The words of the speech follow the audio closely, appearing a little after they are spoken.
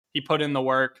he put in the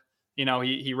work.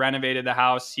 He renovated the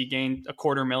house. He gained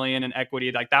 $250,000 in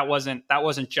equity. Like that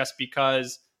wasn't just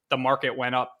because the market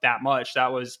went up that much.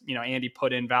 That was, Andy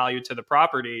put in value to the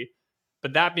property.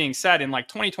 But that being said, in like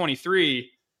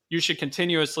 2023, you should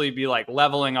continuously be like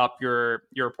leveling up your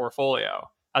portfolio,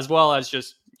 as well as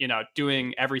just,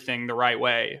 doing everything the right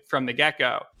way from the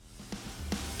get-go.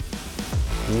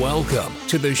 Welcome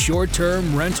to the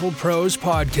Short-Term Rental Pros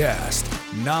Podcast.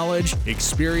 Knowledge,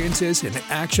 experiences, and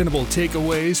actionable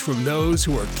takeaways from those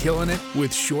who are killing it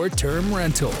with short-term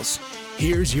rentals.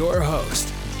 Here's your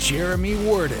host, Jeremy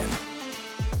Warden.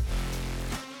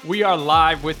 We are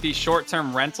live with the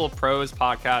Short-Term Rental Pros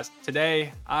Podcast.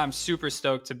 Today, I'm super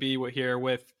stoked to be here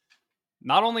with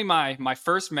not only my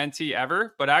first mentee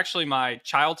ever, but actually my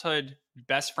childhood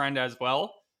best friend as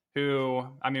well, who,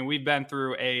 we've been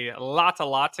through a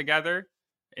lot together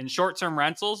in short-term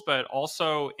rentals, but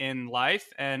also in life.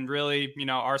 And really,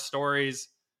 our stories,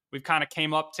 we've kind of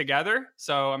came up together.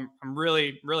 So I'm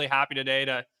really happy today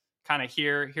to kind of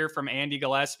hear from Andy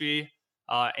Gillespie.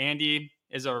 Andy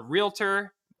is a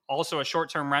realtor, also a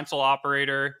short-term rental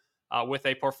operator with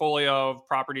a portfolio of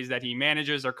properties that he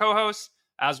manages or co-hosts,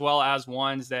 as well as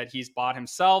ones that he's bought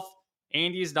himself.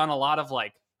 Andy's done a lot of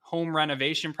like home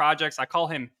renovation projects. I call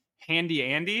him Handy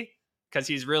Andy because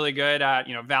he's really good at,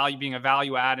 being a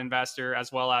value add investor,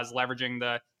 as well as leveraging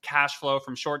the cash flow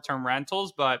from short-term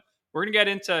rentals. But we're going to get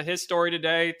into his story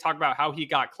today, talk about how he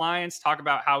got clients, talk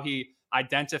about how he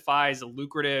identifies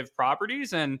lucrative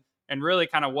properties, and really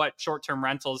kind of what short-term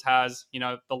rentals has,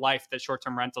 the life that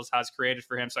short-term rentals has created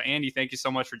for him. So Andy, thank you so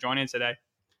much for joining today.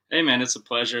 Hey man, it's a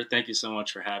pleasure. Thank you so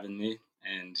much for having me.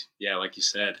 And yeah, like you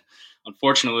said,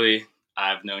 unfortunately,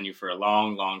 I've known you for a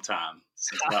long time,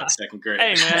 since about second grade.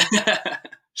 Hey man.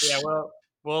 Yeah,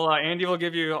 well, Andy will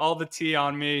give you all the tea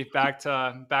on me back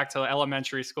to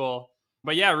elementary school.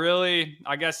 But yeah, really,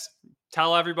 I guess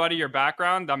tell everybody your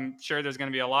background. I'm sure there's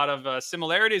going to be a lot of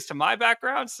similarities to my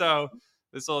background, so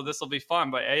this will be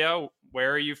fun. But Ayo,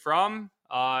 where are you from,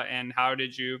 and how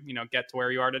did you get to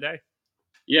where you are today?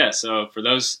 Yeah, so for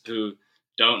those who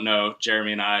don't know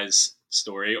Jeremy and I's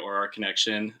story or our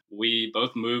connection, we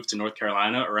both moved to North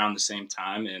Carolina around the same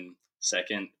time in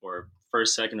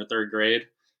first, second, or third grade.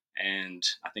 And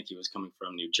I think he was coming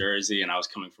from New Jersey and I was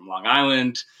coming from Long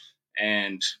Island,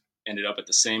 and ended up at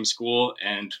the same school.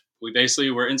 And we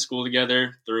basically were in school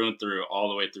together through and through, all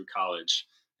the way through college,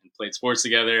 and played sports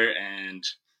together and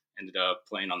ended up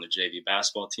playing on the JV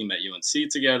basketball team at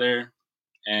UNC together.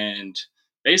 And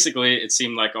basically, it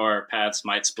seemed like our paths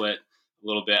might split a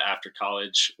little bit after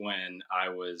college when I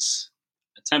was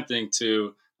attempting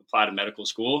to apply to medical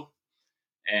school,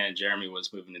 and Jeremy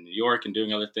was moving to New York and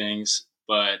doing other things.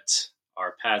 But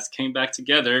our paths came back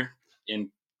together in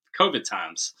COVID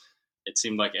times. It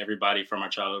seemed like everybody from our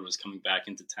childhood was coming back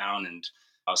into town, and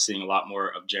I was seeing a lot more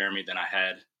of Jeremy than I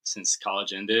had since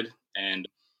college ended. And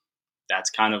that's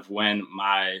kind of when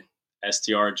my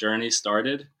STR journey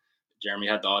started. Jeremy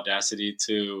had the audacity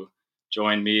to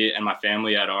join me and my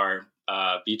family at our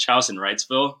beach house in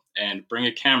Wrightsville and bring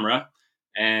a camera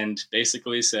and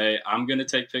basically say, I'm going to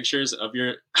take pictures of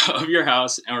your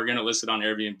house and we're going to list it on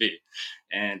Airbnb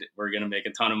and we're going to make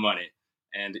a ton of money.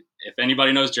 And if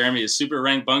anybody knows, Jeremy is super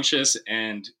rambunctious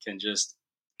and can just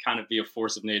kind of be a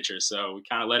force of nature. So we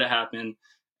kind of let it happen.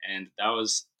 And that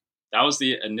was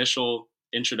the initial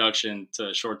introduction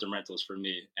to short-term rentals for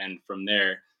me. And from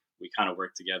there, we kind of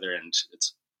worked together and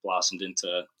it's blossomed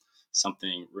into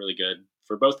something really good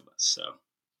for both of us. So.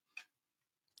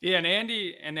 Yeah. And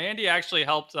Andy actually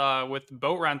helped with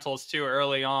boat rentals too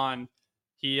early on.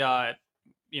 He, I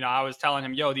was telling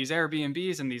him, these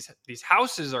Airbnbs and these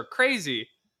houses are crazy.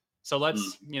 So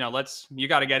you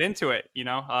got to get into it.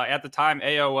 At the time,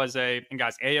 Ayo and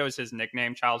guys, Ayo is his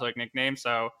nickname, childhood nickname.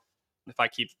 So if I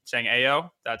keep saying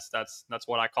Ayo, that's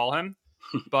what I call him.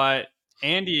 But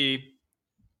Andy,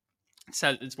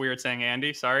 it's weird saying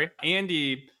Andy, sorry.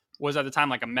 Andy was at the time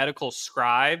like a medical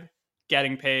scribe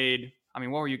getting paid. What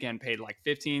were you getting paid? Like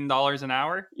 $15 an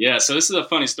hour? Yeah. So this is a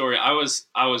funny story. I was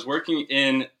working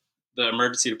in the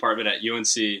emergency department at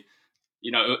UNC.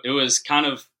 It was kind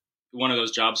of one of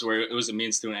those jobs where it was a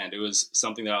means to an end. It was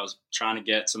something that I was trying to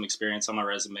get some experience on my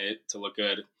resume to look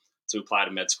good to apply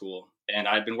to med school. And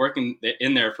I'd been working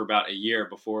in there for about a year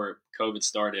before COVID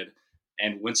started.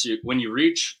 And when you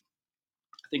reach,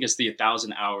 I think it's the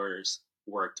 1,000 hours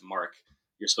worked mark,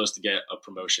 you're supposed to get a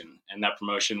promotion. And that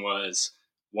promotion was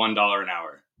 $1 an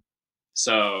hour.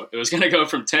 So it was going to go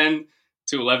from $10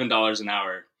 to $11 an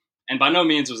hour. And by no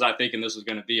means was I thinking this was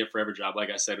going to be a forever job. Like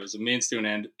I said, it was a means to an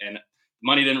end and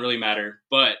money didn't really matter,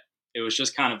 but it was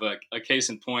just kind of a case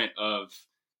in point of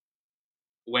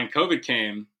when COVID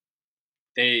came,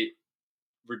 they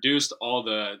reduced all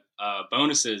the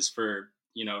bonuses for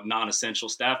non-essential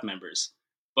staff members,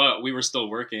 but we were still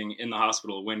working in the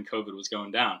hospital when COVID was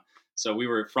going down. So we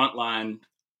were frontline,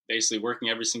 basically working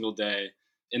every single day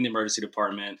in the emergency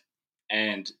department,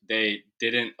 and they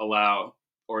didn't allow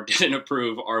or didn't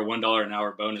approve our $1 an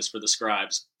hour bonus for the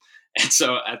scribes. And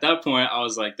so at that point, I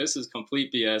was like, "This is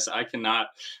complete BS. I cannot,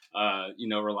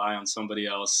 rely on somebody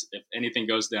else if anything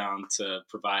goes down to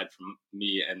provide for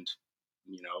me and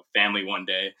family one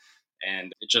day."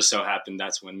 And it just so happened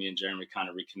that's when me and Jeremy kind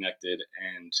of reconnected,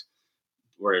 and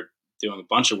we're doing a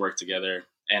bunch of work together.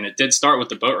 And it did start with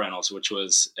the boat rentals, which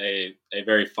was a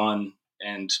very fun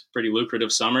and pretty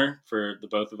lucrative summer for the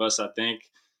both of us, I think.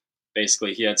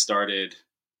 Basically, he had started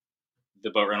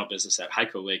the boat rental business at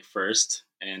Heiko Lake first,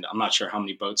 and I'm not sure how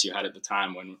many boats you had at the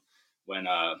time when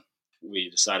we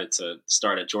decided to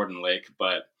start at Jordan Lake,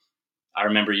 but I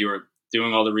remember you were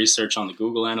doing all the research on the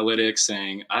Google Analytics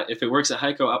saying, if it works at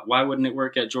Heiko, why wouldn't it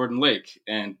work at Jordan Lake?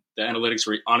 And the analytics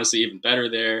were honestly even better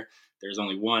there. There's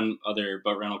only one other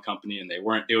boat rental company, and they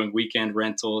weren't doing weekend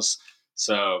rentals.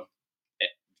 So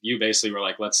you basically were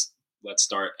like, let's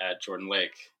start at Jordan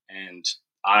Lake. And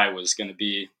I was going to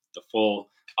be the full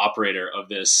operator of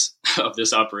this of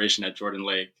this operation at Jordan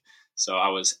Lake. So I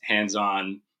was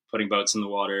hands-on, putting boats in the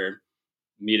water,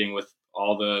 meeting with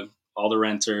all the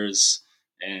renters,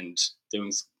 and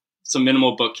doing some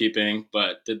minimal bookkeeping,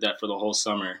 but did that for the whole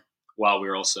summer while we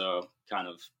were also kind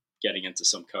of getting into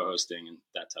some co-hosting and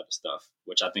that type of stuff,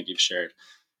 which I think you've shared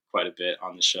quite a bit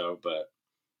on the show, but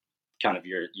kind of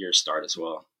your start as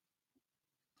well.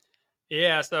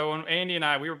 Yeah, so when Andy and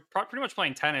I, we were pretty much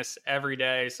playing tennis every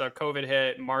day. So COVID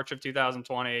hit March of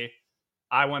 2020.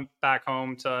 I went back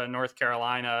home to North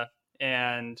Carolina,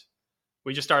 and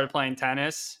we just started playing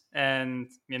tennis. And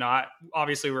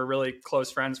obviously we're really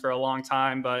close friends for a long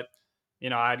time, but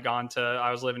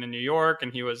I was living in New York,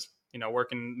 and he was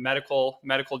working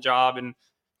medical job in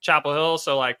Chapel Hill.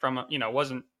 So like from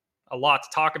wasn't a lot to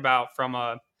talk about from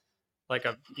a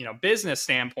business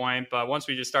standpoint. But once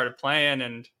we just started playing,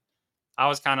 and I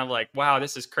was kind of like, wow,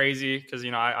 this is crazy, because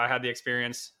I had the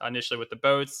experience initially with the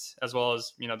boats as well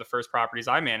as the first properties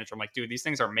I managed. I'm like, dude, these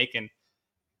things are making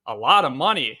a lot of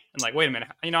money. And like, wait a minute,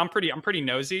 I'm pretty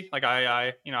nosy. Like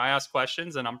I ask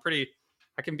questions, and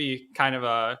I can be kind of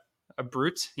a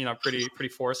brute, pretty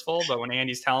forceful. But when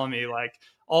Andy's telling me like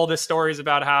all the stories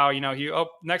about how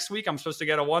next week I'm supposed to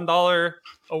get a $1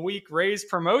 a week raise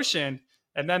promotion,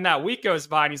 and then that week goes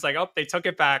by, and he's like, oh, they took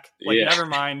it back. Like, never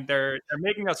mind. They're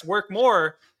making us work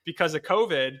more because of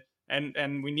COVID.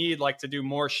 And we need to do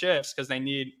more shifts because they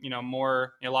need,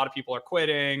 more, a lot of people are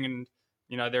quitting, and,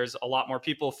 there's a lot more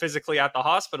people physically at the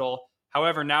hospital.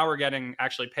 However, now we're getting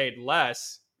actually paid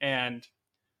less. And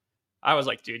I was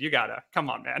like, dude, you gotta, come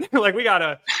on, man. We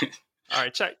gotta, all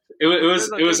right, check. It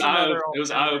was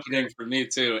eye-opening for me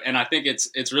too. And I think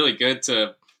it's really good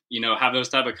to, have those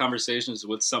type of conversations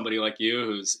with somebody like you,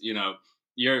 who's,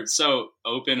 you're so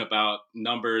open about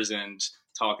numbers and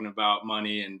talking about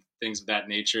money and things of that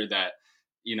nature that,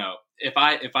 if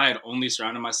I had only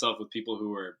surrounded myself with people who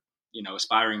were,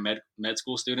 aspiring med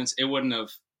school students, it wouldn't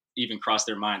have even crossed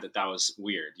their mind that was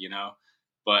weird,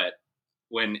 but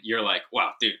when you're like,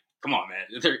 wow, dude, come on,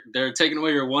 man, they're taking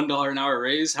away your $1 an hour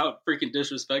raise. How freaking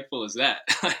disrespectful is that?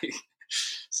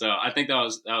 So I think that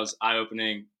was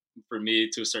eye-opening for me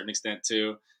to a certain extent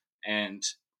too. And,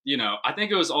 I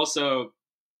think it was also,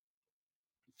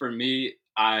 for me,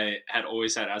 I had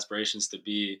always had aspirations to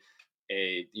be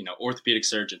a, orthopedic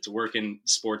surgeon, to work in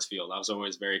sports field. I was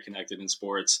always very connected in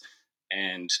sports.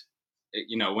 And,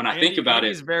 when I think about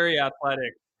Andy's very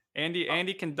athletic.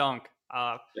 Andy can dunk.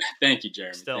 Thank you,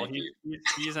 Jeremy. Still,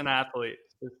 he's an athlete.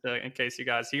 Just, in case you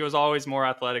guys, he was always more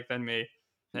athletic than me,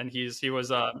 and he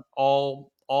was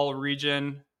all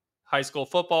region high school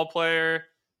football player.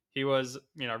 He was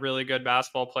really good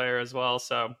basketball player as well.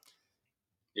 So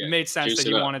it made sense that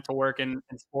he wanted to work in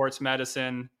sports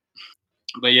medicine.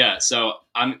 But yeah, so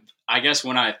I guess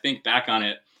when I think back on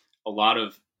it, a lot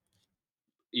of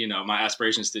my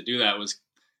aspirations to do that was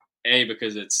A,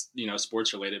 because it's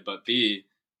sports related, but B,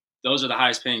 those are the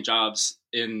highest paying jobs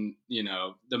in,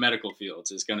 the medical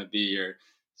fields. Is going to be your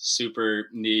super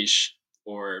niche,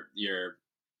 or your,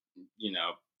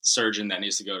 surgeon that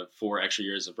needs to go to 4 extra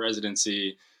years of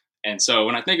residency. And so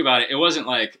when I think about it, it wasn't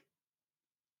like,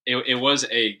 it was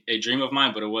a dream of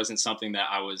mine, but it wasn't something that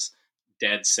I was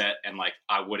dead set and like,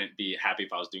 I wouldn't be happy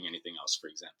if I was doing anything else, for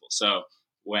example. So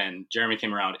when Jeremy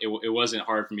came around, it wasn't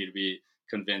hard for me to be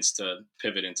convinced to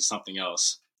pivot into something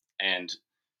else. And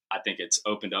I think it's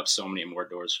opened up so many more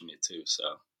doors for me too.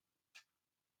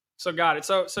 So got it.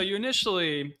 So you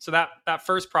initially, so that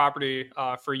first property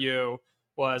for you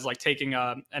was like taking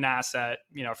an asset,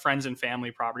 friends and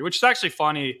family property, which is actually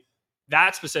funny,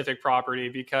 that specific property,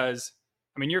 because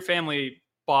I mean your family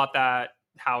bought that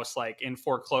house like in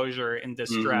foreclosure in Mm-hmm.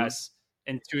 distress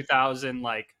in 2000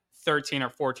 like 13 or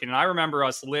 14, and I remember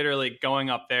us literally going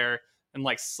up there and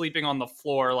like sleeping on the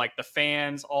floor, like the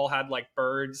fans all had like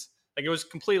birds, like it was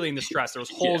completely in distress. There was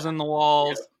holes Yeah. in the Yeah.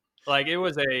 walls, like it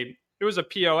was a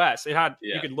POS. It had,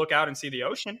 you Yeah. could look out and see the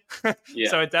ocean. Yeah.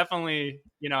 So it definitely,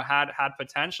 had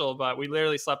potential, but we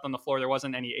literally slept on the floor. There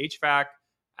wasn't any HVAC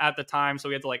at the time, so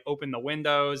we had to like open the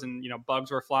windows, and bugs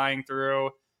were flying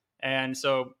through. And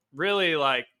so really,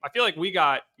 like, I feel like we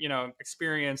got,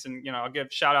 experience, and I'll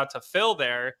give shout out to Phil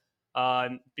there,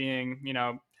 being,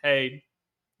 hey,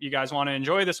 you guys want to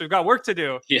enjoy this? We've got work to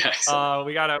do. Yeah. Exactly.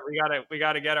 We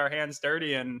gotta get our hands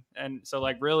dirty, and so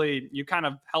like really, you kind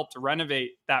of helped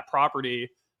renovate that property,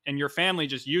 and your family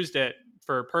just used it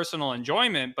for personal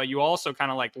enjoyment, but you also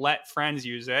kind of like let friends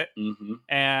use it, Mm-hmm.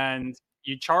 and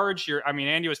you charge I mean,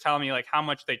 Andy was telling me like how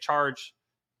much they charge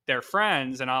their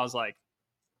friends, and I was like,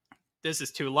 this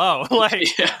is too low.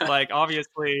 like Yeah. like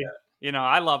obviously,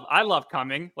 I love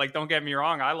coming. Like, don't get me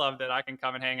wrong, I love that I can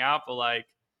come and hang out, but like,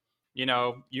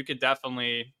 you could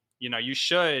definitely, you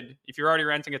should, if you're already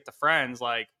renting it to friends,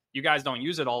 like you guys don't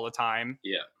use it all the time,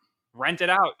 Yeah. rent it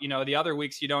out, the other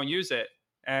weeks you don't use it,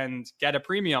 and get a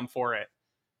premium for it.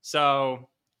 So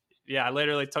yeah, I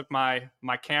literally took my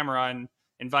camera and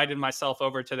invited myself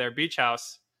over to their beach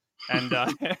house. And I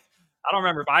don't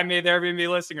remember if I made the Airbnb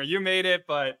listing or you made it,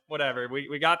 but whatever.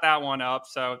 We got that one up.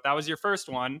 So that was your first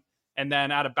one. And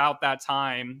then at about that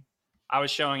time, I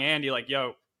was showing Andy like,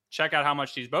 yo, check out how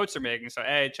much these boats are making. So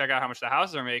hey, check out how much the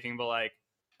houses are making. But like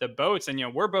the boats, and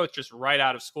we're both just right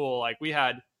out of school. Like we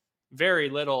had very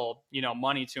little,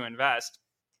 money to invest.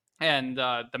 And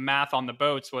the math on the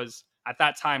boats was at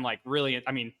that time like really,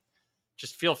 I mean,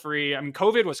 just feel free. I mean,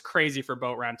 COVID was crazy for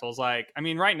boat rentals. Like, I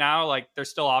mean, right now, like, there's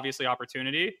still obviously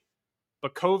opportunity,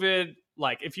 but COVID,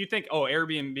 like, if you think, oh,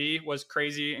 Airbnb was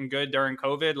crazy and good during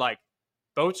COVID, like,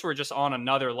 boats were just on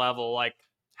another level. Like,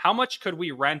 how much could we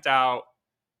rent out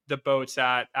the boats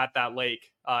at that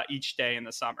lake each day in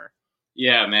the summer?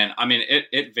 Yeah, man. I mean,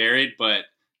 it varied, but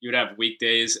you would have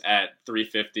weekdays at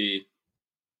 350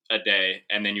 a day,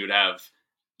 and then you would have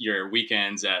your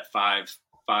weekends at five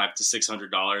to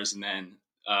 $600, and then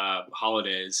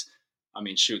holidays. I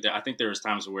mean, shoot, I think there was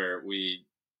times where we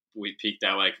peaked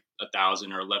at like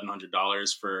 $1,000 or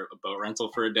 $1,100 for a boat rental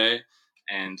for a day,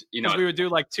 and Because we would do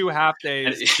like two half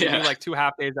and, days. We would do yeah, like two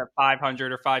half days at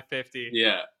 500 or 550.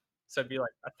 yeah, So it'd be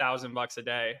like $1,000 a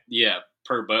day. yeah,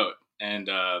 per boat, and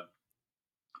I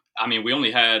mean, we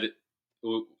only had,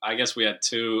 I guess we had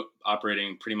two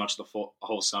operating pretty much the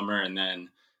whole summer, and then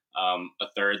a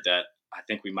third that I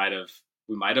think we might have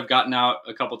gotten out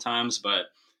a couple times. But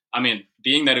I mean,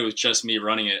 being that it was just me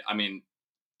running it, I mean,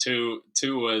 two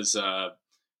was a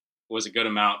good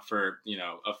amount for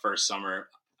a first summer.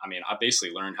 I mean, I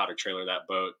basically learned how to trailer that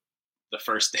boat the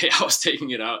first day I was taking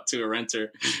it out to a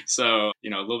renter. So, a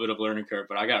little bit of learning curve,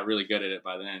 but I got really good at it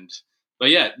by the end. But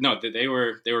yeah, no, they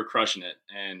were crushing it,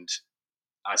 and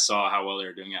I saw how well they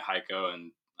were doing at Heiko,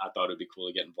 and I thought it'd be cool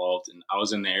to get involved. And I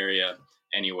was in the area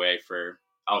anyway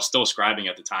I was still scribing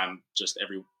at the time, just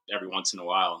every once in a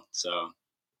while. So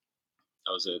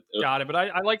that was it. Got it. But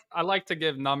I like to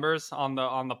give numbers on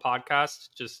the podcast.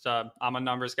 Just I'm a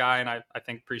numbers guy, and I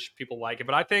think people like it.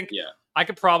 But I think Yeah. I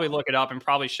could probably look it up and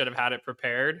probably should have had it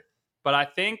prepared. But I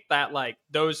think that like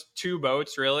those two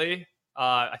boats really,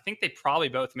 I think they probably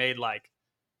both made like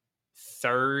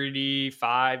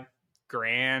 35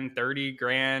 grand, 30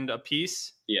 grand a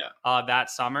piece Yeah. that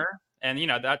summer. And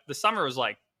that the summer was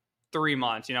like 3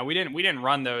 months. We didn't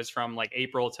run those from like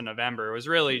April to November. It was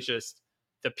really just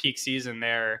the peak season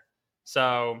there.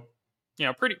 So,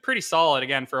 pretty solid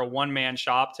again for a one-man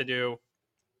shop to do,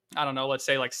 I don't know, let's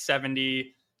say like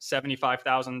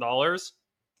 $75,000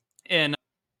 in,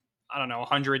 I don't know,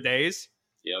 100 days,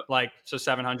 Yep. like, so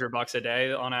 $700 a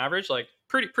day on average, like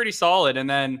pretty solid. And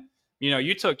then,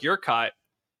 you took your cut,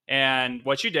 and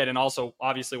what you did, and also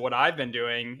obviously what I've been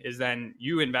doing, is then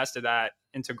you invested that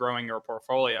into growing your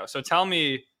portfolio. So tell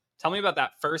me about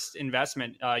that first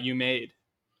investment you made.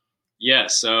 Yeah.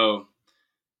 So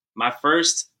my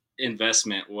first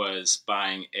investment was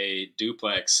buying a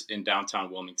duplex in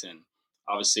downtown Wilmington.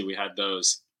 Obviously, we had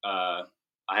those. I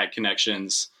had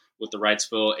connections with the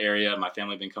Wrightsville area. My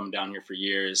family had been coming down here for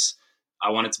years.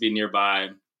 I wanted to be nearby,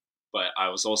 but I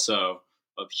was also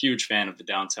a huge fan of the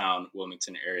downtown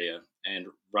Wilmington area. And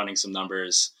running some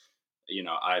numbers,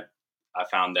 I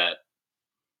found that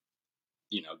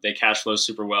they cash flow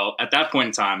super well. At that point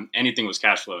in time, anything was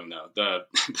cash flowing though. The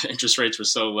interest rates were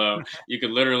so low. You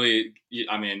could literally,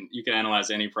 you could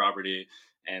analyze any property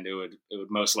and it would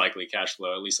most likely cash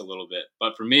flow at least a little bit.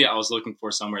 But for me, I was looking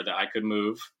for somewhere that I could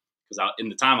move, because in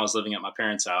the time I was living at my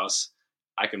parents' house,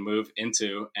 I could move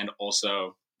into and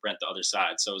also rent the other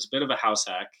side. So it was a bit of a house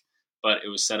hack, but it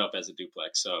was set up as a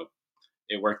duplex. So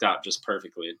it worked out just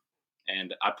perfectly.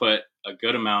 And I put a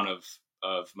good amount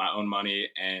of my own money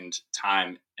and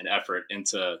time and effort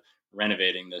into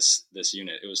renovating this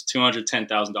unit. It was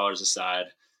 $210,000 a side,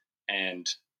 and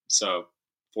so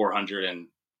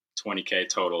 $420K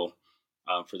total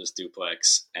for this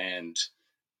duplex, and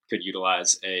could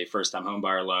utilize a first-time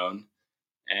homebuyer loan.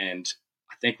 And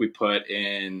I think we put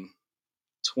in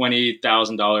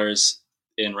 $20,000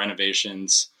 in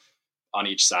renovations on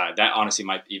each side. That honestly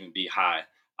might even be high.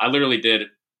 I literally did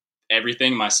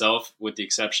everything myself with the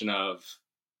exception of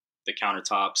the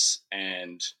countertops,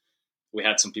 and we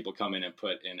had some people come in and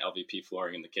put in LVP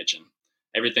flooring in the kitchen.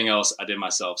 Everything else I did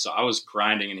myself. So I was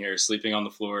grinding in here, sleeping on the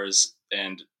floors,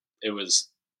 and it was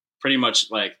pretty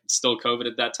much like still COVID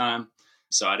at that time.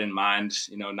 So I didn't mind,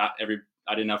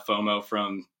 I didn't have FOMO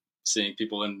from seeing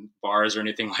people in bars or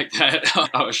anything like that.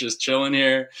 I was just chilling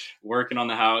here, working on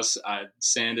the house. I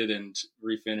sanded and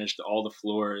refinished all the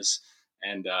floors.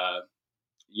 And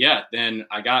then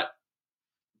I got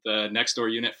the next door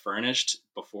unit furnished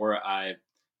before I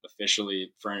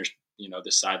officially furnished,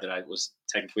 the side that I was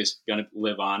technically going to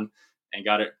live on, and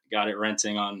got it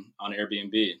renting on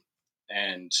Airbnb.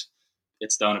 And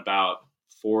it's done about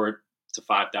 $4,000 to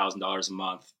 $5,000 a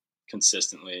month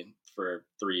consistently for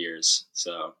 3 years.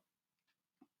 So.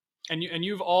 And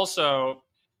you've also,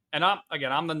 and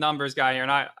I'm the numbers guy here,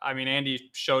 and I mean, Andy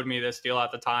showed me this deal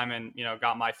at the time and,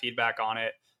 got my feedback on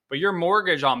it, but your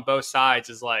mortgage on both sides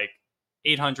is like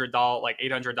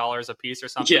 $800 a piece or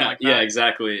something like that. Yeah,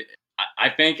 exactly. I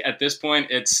think at this point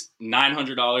it's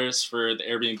 $900 for the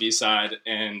Airbnb side,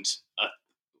 and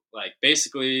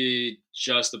basically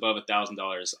just above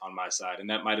 $1,000 on my side. And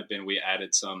that might've been, we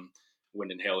added some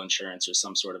wind and hail insurance or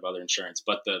some sort of other insurance,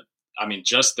 but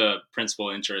just the principal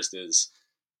interest is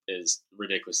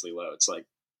ridiculously low. It's like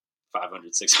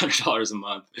 $500, $600 a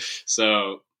month.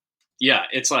 So yeah,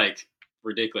 it's like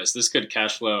ridiculous. This could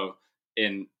cash flow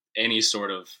in any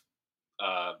sort of,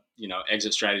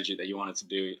 exit strategy that you wanted to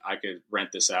do. I could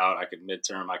rent this out. I could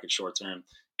midterm, I could short term,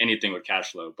 anything with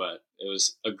cash flow, but it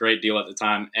was a great deal at the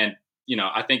time. And,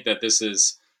 I think that this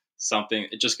is something,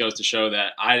 it just goes to show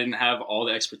that I didn't have all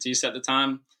the expertise at the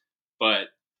time, but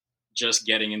just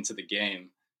getting into the game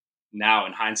now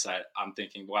in hindsight, I'm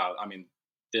thinking, wow,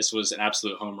 this was an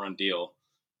absolute home run deal,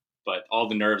 but all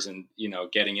the nerves and,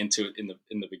 getting into it in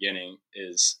the beginning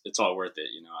it's all worth it,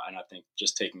 and I think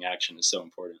just taking action is so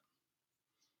important.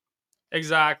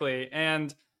 Exactly.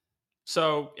 And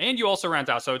you also rent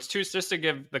out. So it's just to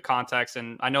give the context,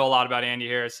 and I know a lot about Andy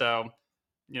here. So,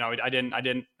 I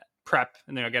didn't prep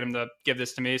and get him to give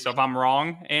this to me. So if I'm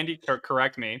wrong, Andy,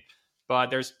 correct me, but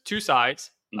there's two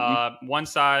sides. Mm-hmm. One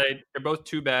side, they're both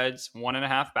 2 beds,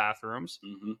 1.5 bathrooms.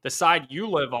 Mm-hmm. The side you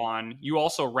live on, you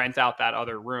also rent out that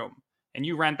other room, and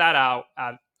you rent that out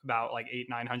at about like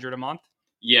 $800-900 a month.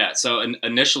 Yeah. So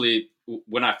initially,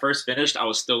 when I first finished, I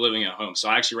was still living at home. So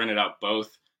I actually rented out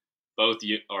both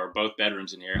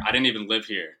bedrooms in here. I didn't even live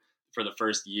here for the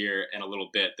first year and a little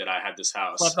bit that I had this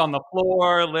house. Slept on the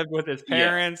floor, lived with his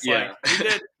parents. Yeah. Like we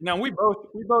did.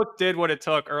 We both did what it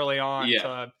took early on. Yeah,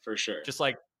 to for sure. Just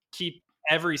like keep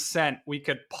every cent we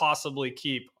could possibly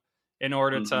keep in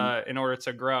order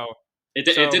to grow. It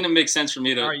didn't make sense for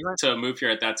me to move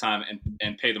here at that time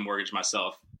and pay the mortgage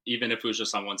myself, even if it was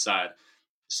just on one side.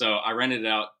 So I rented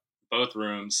out both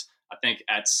rooms, I think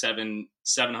at $700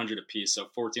 a piece, so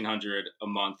 $1,400 a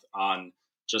month on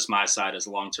just my side as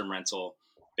a long-term rental,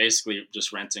 basically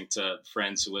just renting to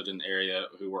friends who lived in the area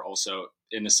who were also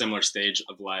in a similar stage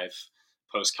of life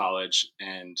post-college.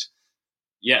 And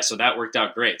yeah, so that worked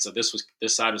out great. So this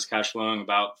side was cash flowing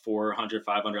about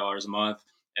 $400-500 a month,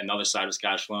 and the other side was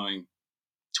cash flowing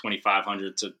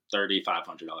 $2,500 to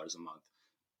 $3,500 a month.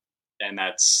 And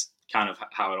that's kind of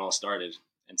how it all started.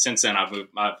 And since then I've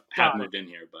moved in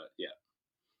here, but yeah.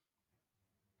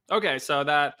 Okay. So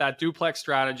that duplex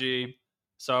strategy.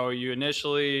 So you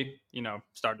initially,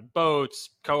 started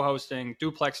boats, co-hosting,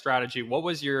 duplex strategy. What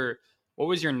was your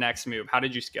next move? How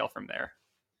did you scale from there?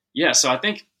 Yeah. So I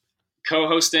think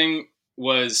co-hosting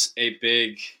was a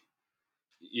big,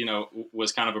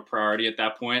 was kind of a priority at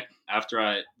that point. After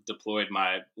I deployed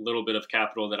my little bit of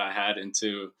capital that I had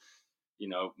into,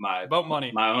 my boat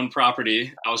money, my own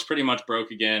property, I was pretty much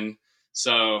broke again.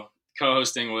 So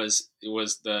co-hosting was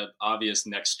the obvious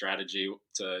next strategy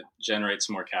to generate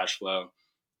some more cash flow.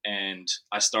 And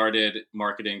I started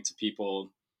marketing to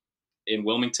people in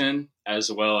Wilmington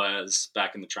as well as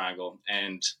back in the Triangle.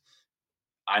 And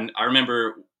I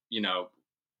remember, you know,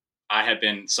 I had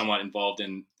been somewhat involved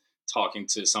in talking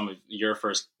to some of your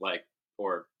first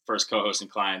co-hosting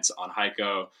clients on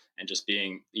Heiko, and just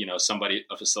being, somebody,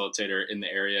 a facilitator in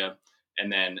the area.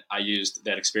 And then I used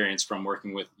that experience from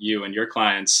working with you and your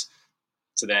clients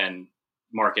to then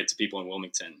market to people in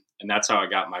Wilmington. And that's how I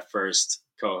got my first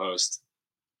co-host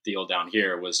deal down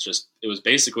here. It was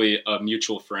basically a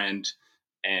mutual friend,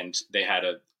 and they had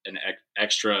an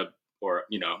extra, or,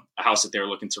 a house that they were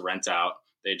looking to rent out.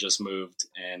 They just moved,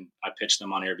 and I pitched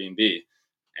them on Airbnb.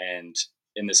 And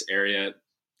in this area,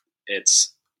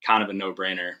 it's kind of a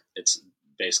no-brainer. It's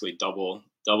basically double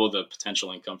the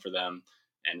potential income for them,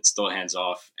 and it's still hands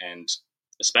off. And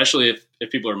especially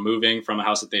if people are moving from a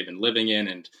house that they've been living in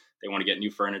and they want to get new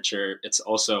furniture, it's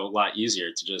also a lot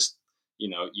easier to just,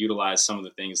 utilize some of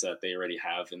the things that they already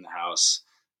have in the house,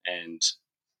 and,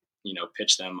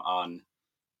 pitch them on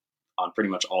pretty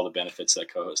much all the benefits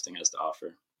that co-hosting has to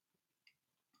offer.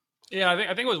 Yeah,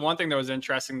 I think it was one thing that was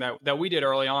interesting that we did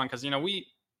early on, because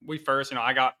we first,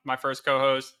 I got my first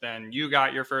co-host, then you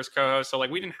got your first co-host. So like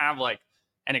we didn't have like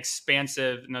an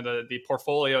expansive, the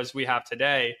portfolios we have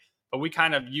today, but we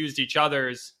kind of used each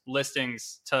other's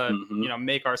listings to, Mm-hmm.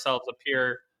 make ourselves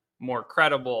appear more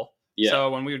credible. Yeah.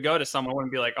 So when we would go to someone, it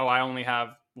wouldn't be like, oh, I only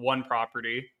have one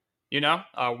property, one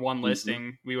Mm-hmm.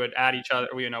 listing. We would add each other,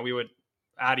 we would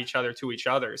add each other to each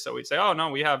other. So we'd say, oh no,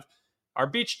 we have our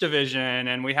beach division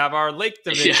and we have our lake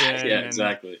division. Yeah,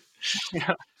 exactly. And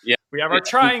Yeah. we have our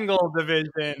triangle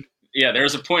division. Yeah, there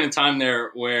was a point in time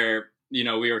there where,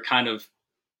 we were kind of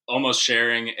almost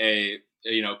sharing a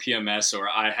PMS, or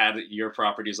I had your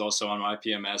properties also on my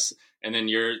PMS, and then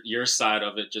your side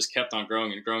of it just kept on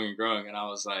growing and growing and growing. And I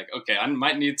was like, okay, I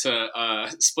might need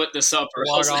to split this up, or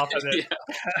log off of it.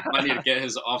 I might need to get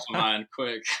his off of mine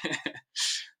quick.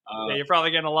 Yeah, you're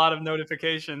probably getting a lot of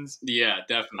notifications. Yeah,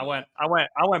 definitely.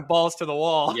 I went balls to the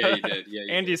wall. Yeah, you did.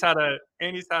 Yeah, Andy's had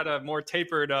a more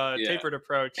tapered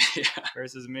approach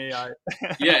versus me.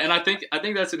 Yeah, and I think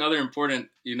that's another important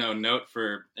note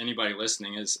for anybody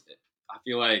listening is, I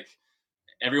feel like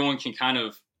everyone can kind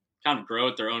of grow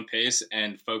at their own pace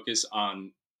and focus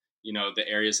on the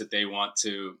areas that they want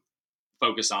to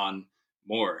focus on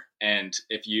more. And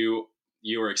if you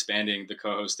are expanding the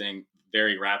co-hosting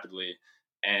very rapidly,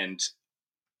 and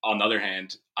on the other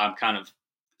hand, I'm kind of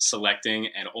selecting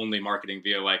and only marketing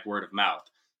via like word of mouth.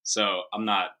 So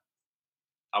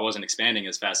I wasn't expanding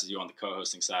as fast as you on the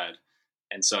co-hosting side.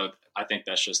 And so I think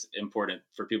that's just important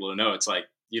for people to know. It's like,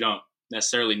 you don't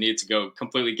necessarily need to go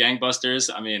completely gangbusters.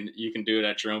 I mean, you can do it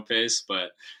at your own pace,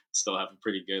 but still have a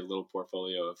pretty good little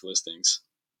portfolio of listings.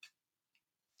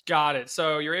 Got it.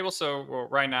 So you're able.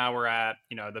 Right now we're at,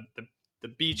 the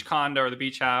beach condo or the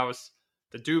beach house,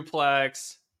 the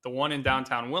duplex, the one in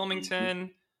downtown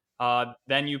Wilmington.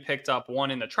 Then you picked up one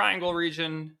in the Triangle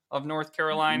region of North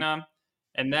Carolina.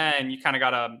 And then you kind of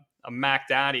got a Mac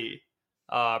Daddy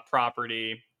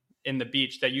property in the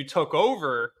beach that you took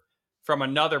over from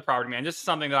another property man. This is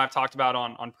something that I've talked about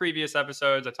on previous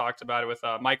episodes. I talked about it with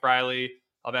Mike Riley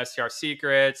of STR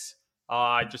Secrets.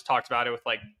 I just talked about it with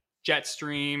like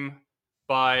Jetstream.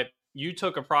 But you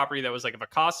took a property that was like a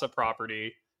Vacasa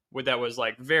property that was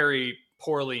like very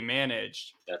poorly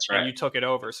managed. That's right. And you took it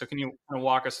over. So can you kind of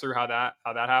walk us through how that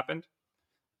happened?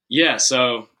 Yeah.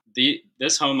 So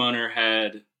this homeowner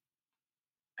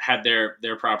had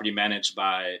their property managed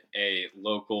by a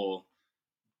local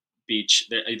beach.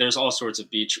 There's all sorts of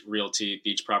beach realty,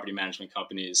 beach property management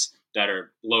companies that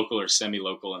are local or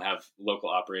semi-local and have local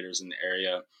operators in the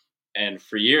area. And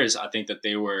for years, I think that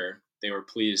they were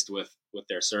pleased with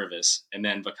their service. And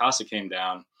then Vacasa came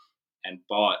down and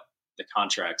bought the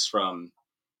contracts from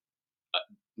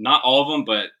not all of them,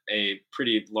 but a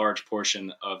pretty large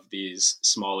portion of these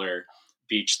smaller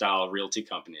beach style realty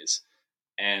companies.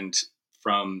 And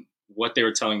from what they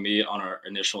were telling me on our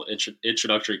initial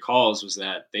introductory calls was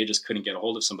that they just couldn't get a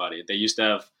hold of somebody. They used to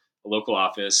have a local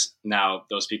office. Now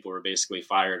those people were basically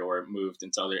fired or moved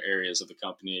into other areas of the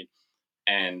company,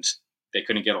 and they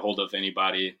couldn't get a hold of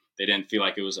anybody. They didn't feel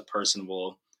like it was a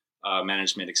personable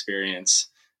management experience.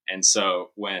 And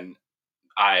so when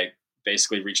I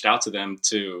basically reached out to them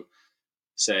to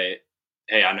say,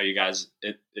 hey, I know you guys,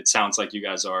 it sounds like you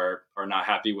guys are not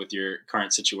happy with your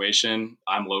current situation.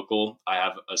 I'm local. I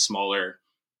have a smaller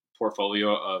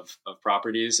portfolio of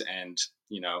properties, and,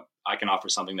 I can offer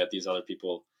something that these other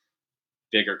people,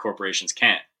 bigger corporations,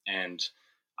 can't. And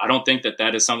I don't think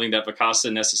that is something that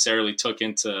Vacasa necessarily took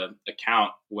into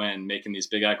account when making these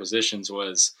big acquisitions.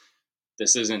 Was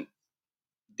this isn't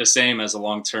the same as a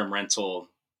long-term rental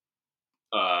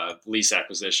lease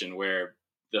acquisition where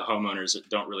the homeowners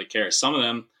don't really care. Some of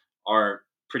them are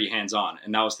pretty hands-on,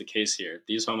 and that was the case here.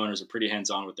 These homeowners are pretty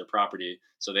hands-on with their property,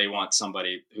 so they want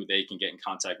somebody who they can get in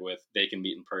contact with, they can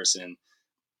meet in person,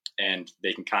 and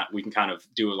we can kind of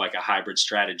do like a hybrid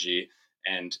strategy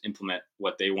and implement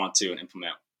what they want to and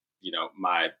implement,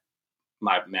 my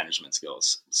management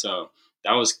skills. So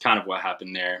that was kind of what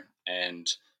happened there, and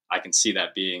I can see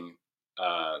that being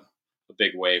a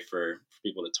big way for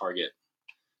people to target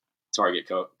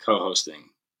co-hosting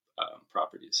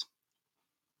properties.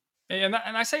 And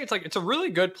I say it's a really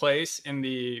good place in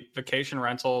the vacation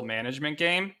rental management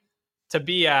game to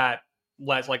be at.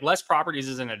 Less properties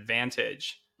is an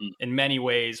advantage in many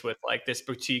ways with like this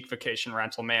boutique vacation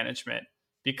rental management,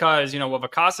 because what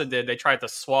Vacasa did, they tried to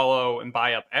swallow and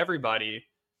buy up everybody,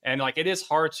 and like it is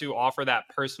hard to offer that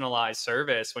personalized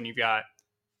service when you've got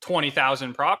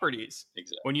 20,000 properties.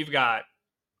 Exactly. When you've got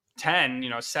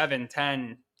 10, 7,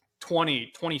 10,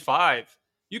 20, 25,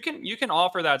 you can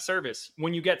offer that service.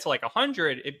 When you get to like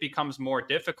 100, it becomes more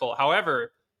difficult.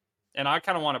 However, and I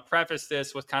kind of want to preface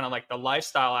this with kind of like the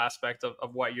lifestyle aspect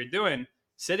of what you're doing,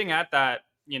 sitting at that,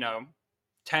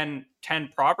 10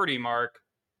 property mark,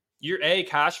 you're A,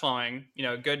 cash flowing,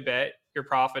 a good bit, you're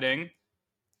profiting.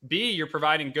 B, you're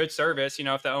providing good service.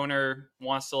 If the owner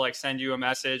wants to like send you a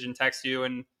message and text you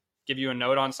and give you a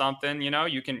note on something,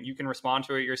 you can respond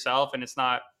to it yourself, and it's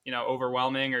not,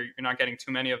 overwhelming, or you're not getting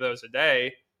too many of those a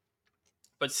day.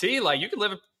 But C, like you could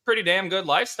live a pretty damn good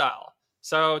lifestyle.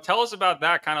 So tell us about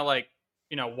that, kind of like,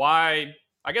 why,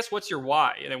 I guess, what's your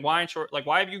why? And then why, in short, like,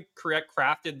 why have you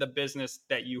crafted the business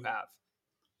that you have?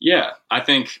 Yeah, I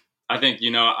think,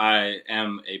 I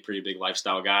am a pretty big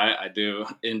lifestyle guy. I do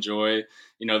enjoy,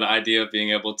 the idea of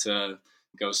being able to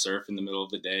go surf in the middle of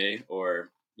the day,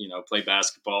 or, play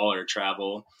basketball or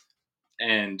travel.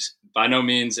 And by no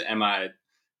means am I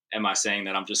saying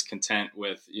that I'm just content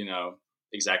with,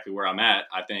 exactly where I'm at.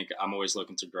 I think I'm always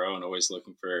looking to grow and always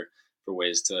looking for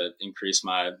ways to increase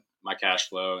my cash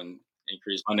flow and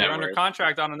increase my net You're worth. under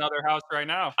contract on another house right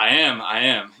now. I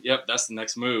am. Yep. That's the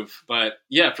next move. But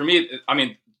yeah, for me, I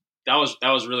mean, that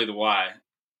was really the why.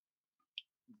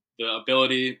 The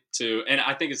ability to, and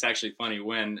I think it's actually funny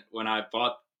when I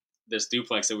bought this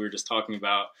duplex that we were just talking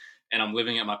about, and I'm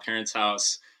living at my parents'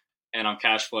 house and I'm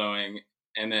cash flowing.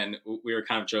 And then we were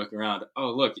kind of joking around.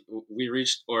 Oh, look, you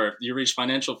reached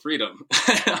financial freedom.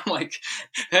 I'm like,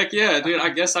 heck yeah, dude,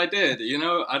 I guess I did.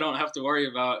 I don't have to worry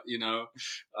about,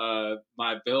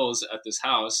 my bills at this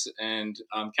house, and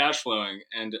I'm cash flowing.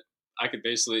 And I could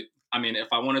basically, I mean, if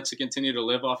I wanted to continue to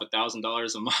live off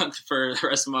 $1,000 a month for the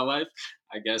rest of my life,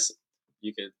 I guess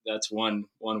that's one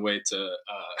way to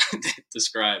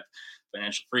describe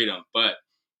financial freedom. But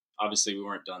obviously we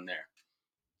weren't done there.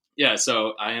 Yeah,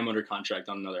 so I am under contract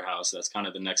on another house. That's kind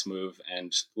of the next move,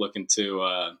 and looking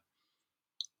to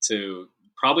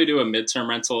probably do a midterm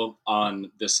rental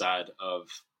on this side of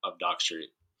Dock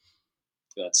Street.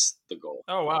 That's the goal.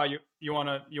 Oh wow, you want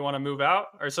to move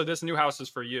out, or so this new house is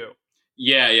for you?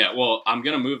 Yeah. Well, I'm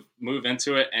gonna move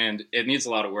into it, and it needs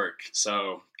a lot of work.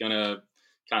 So gonna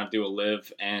kind of do a live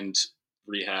and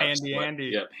rehab. Handy Andy.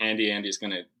 Yep, Handy Andy's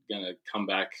gonna come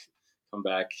back,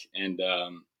 and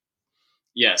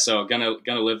yeah, so gonna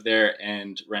live there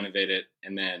and renovate it,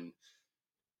 and then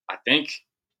I think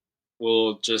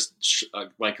we'll just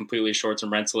like completely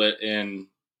short-term rental it in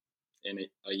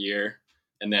a year,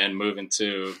 and then move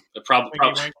into the problem.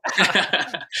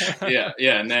 yeah,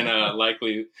 and then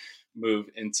likely move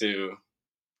into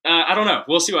I don't know.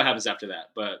 We'll see what happens after that,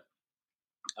 but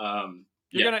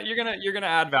you're gonna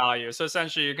add value. So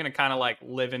essentially, you're gonna kind of like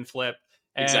live and flip.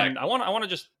 And exactly. I want to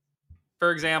just,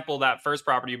 for example, that first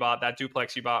property you bought, that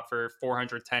duplex you bought for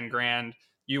 $410,000,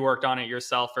 you worked on it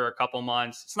yourself for a couple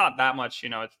months. It's not that much,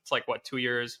 it's like what, 3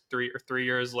 years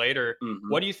later. Mm-hmm.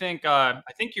 What do you think? I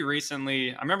think you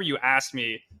recently, I remember you asked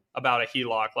me about a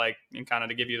HELOC, like, and kind of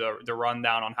to give you the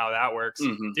rundown on how that works.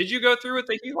 Mm-hmm. Did you go through with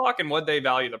the HELOC, and what they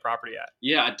value the property at?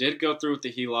 Yeah, I did go through with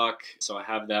the HELOC. So I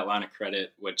have that line of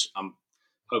credit, which I'm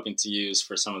hoping to use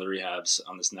for some of the rehabs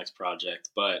on this next project.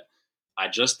 But I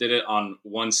just did it on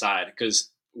one side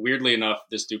because, weirdly enough,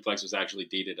 this duplex was actually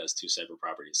deeded as two separate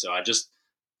properties. So I just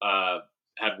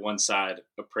had one side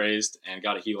appraised and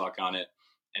got a HELOC on it,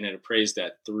 and it appraised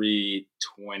at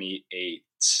 328.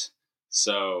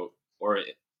 So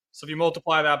if you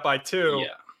multiply that by 2, yeah,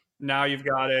 now you've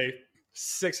got a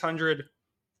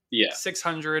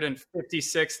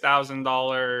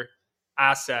 $656,000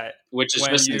 asset, which is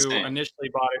when just you insane. initially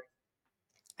bought it.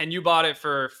 and you bought it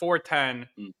for 410.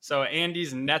 Mm. So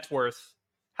Andy's net worth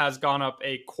has gone up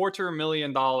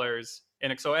 $250,000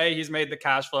 in it. So he's made the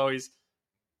cash flow. He's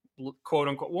quote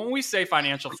unquote, when we say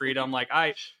financial freedom, like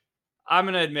I'm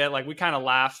gonna admit, like we kind of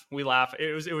laugh. We laugh.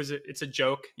 It's a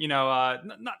joke, not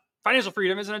financial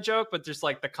freedom isn't a joke, but just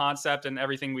like the concept and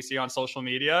everything we see on social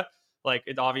media, like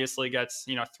it obviously gets,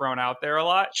 thrown out there a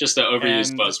lot. It's just an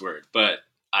overused buzzword, but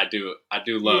I do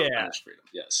love financial freedom.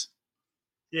 Yes.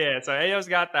 Yeah. So AO's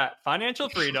got that financial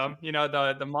freedom,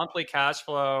 the monthly cash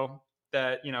flow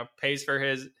that, pays for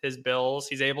his bills.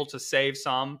 He's able to save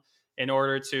some in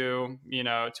order to,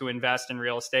 to invest in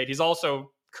real estate. He's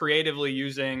also creatively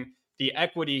using the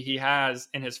equity he has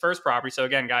in his first property. So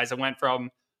again, guys, it went from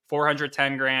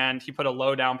 410 grand. He put a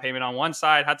low down payment on one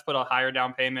side, had to put a higher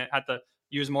down payment, had to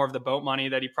use more of the boat money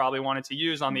that he probably wanted to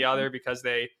use on the other, because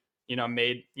they,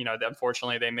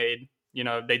 unfortunately they made,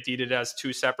 they deeded it as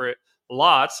two separate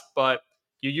lots. But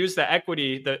you use the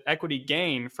equity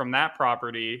gain from that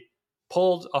property,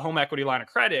 pulled a home equity line of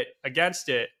credit against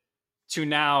it to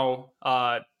now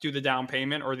do the down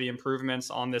payment or the improvements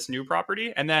on this new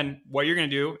property. And then what you're going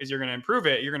to do is you're going to improve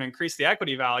it. You're going to increase the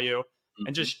equity value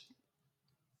and just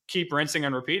keep rinsing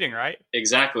and repeating, right?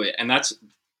 Exactly. And that's,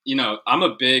 I'm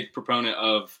a big proponent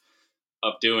of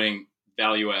doing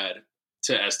value add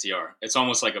to STR. It's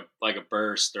almost like a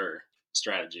burr stir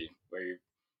strategy where you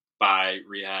buy,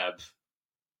 rehab,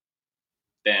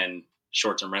 then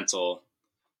short-term rental,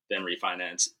 then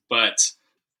refinance. But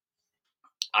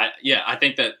I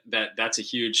think that's a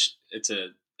huge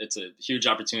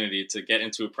opportunity to get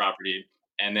into a property,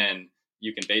 and then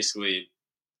you can basically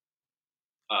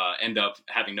end up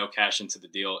having no cash into the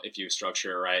deal if you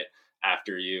structure it right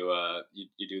after you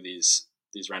do these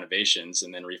renovations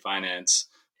and then refinance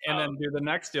and then do the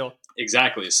next deal.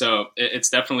 Exactly. So it's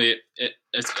definitely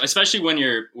it's especially when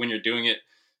you're doing it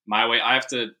my way. I have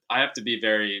to be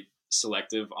very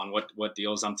selective on what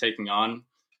deals I'm taking on,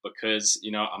 because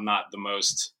I'm not the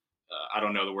most I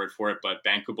don't know the word for it, but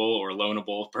bankable or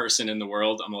loanable person in the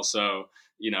world. I'm also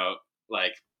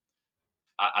like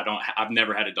I've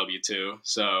never had a W-2,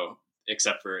 so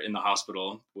except for in the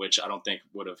hospital, which I don't think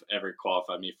would have ever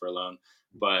qualified me for a loan.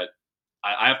 But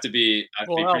I have to be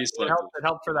pretty selective. It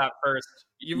helped for that first.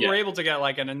 You were able to get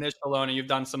like an initial loan, and you've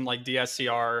done some like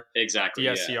DSCR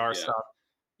stuff.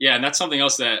 Yeah, and that's something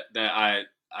else that I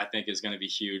think is going to be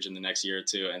huge in the next year or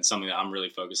two, and something that I'm really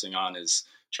focusing on is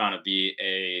trying to be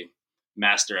a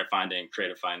master at finding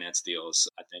creative finance deals.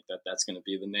 I think that's going to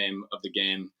be the name of the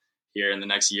game here in the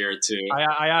next year or two.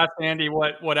 I asked Andy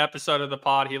what episode of the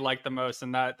pod he liked the most,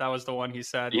 and that was the one he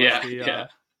said was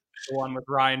the one with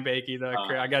Ryan Bakey.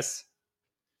 I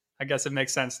guess it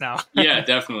makes sense now. Yeah,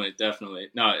 definitely.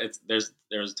 No, there's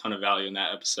a ton of value in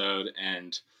that episode,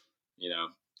 and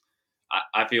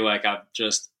I feel like I've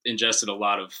just ingested a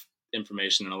lot of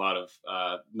information and a lot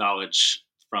of knowledge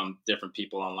from different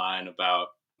people online about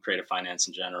creative finance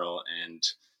in general, and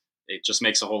it just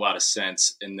makes a whole lot of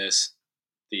sense in the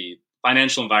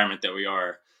financial environment that we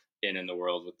are in the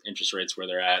world, with interest rates where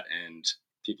they're at and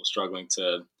people struggling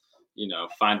to,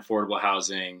 find affordable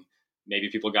housing. Maybe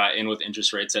people got in with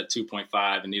interest rates at 2.5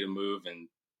 and need to move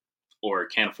or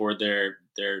can't afford their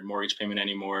mortgage payment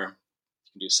anymore.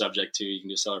 You can do subject to, you can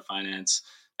do seller finance.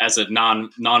 As a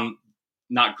not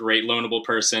great loanable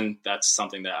person, that's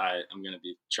something that I'm going to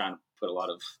be trying to put a lot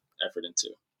of effort into.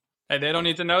 Hey, they don't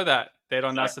need to know that. They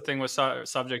don't. Exactly. That's the thing with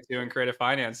subject to and creative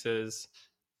finance is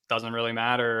doesn't really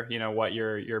matter, what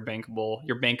your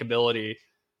bankability.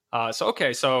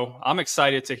 So I'm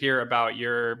excited to hear about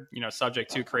your,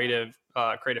 subject to creative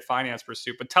finance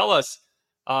pursuit. But tell us,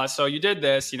 so you did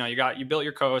this, you built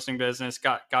your co-hosting business,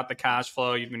 got the cash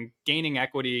flow, you've been gaining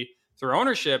equity through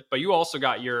ownership, but you also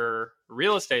got your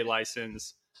real estate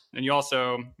license, and you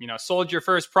also, sold your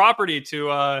first property to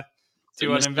an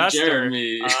investor.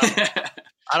 Jeremy.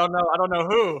 I don't know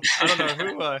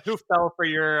who fell for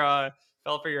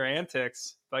your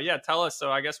antics, but yeah, tell us.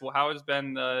 So I guess how has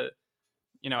been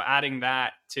adding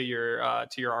that to your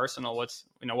arsenal? What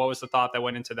was the thought that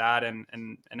went into that, and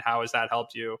how has that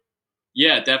helped you?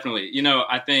 Yeah, definitely.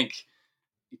 I think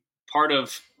part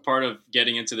of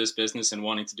getting into this business and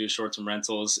wanting to do short-term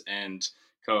rentals and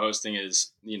co-hosting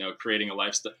is, creating a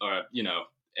lifestyle,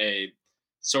 a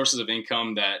sources of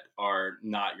income that are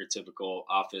not your typical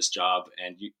office job,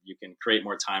 and you can create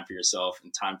more time for yourself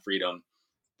and time freedom.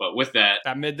 But with that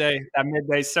midday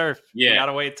surf, you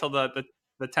gotta wait till the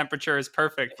temperature is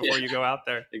perfect before you go out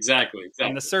there. Exactly.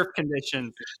 And the surf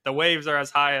conditions, the waves are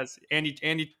as high as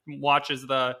Andy watches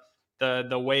the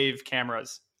wave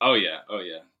cameras. Oh yeah.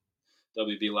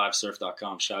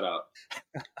 WBLivesurf.com, shout out.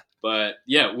 But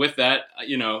yeah, with that,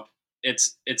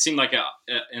 it seemed like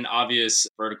an obvious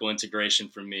vertical integration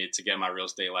for me to get my real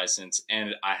estate license.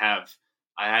 And I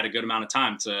had a good amount of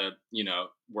time to,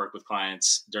 work with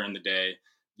clients during the day.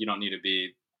 You don't need to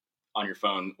be on your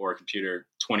phone or computer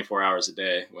 24 hours a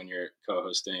day when you're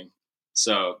co-hosting.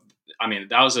 So, I mean,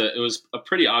 it was a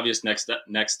pretty obvious next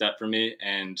step for me.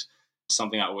 And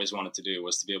something I always wanted to do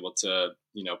was to be able to,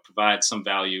 provide some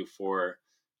value for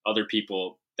other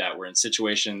people that were in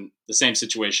the same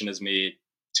situation as me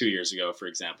 2 years ago, for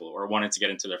example, or wanted to get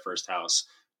into their first house,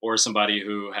 or somebody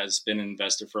who has been an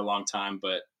investor for a long time,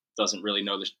 but doesn't really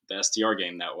know the STR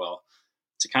game that well.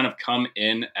 To kind of come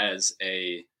in as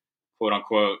a quote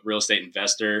unquote real estate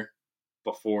investor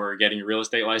before getting your real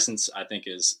estate license, I think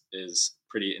is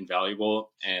pretty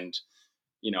invaluable. And,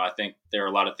 I think there are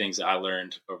a lot of things that I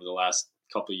learned over the last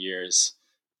couple of years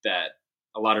that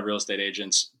a lot of real estate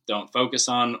agents don't focus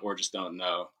on or just don't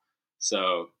know.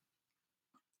 So,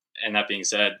 and that being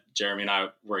said, Jeremy and I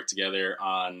worked together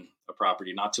on a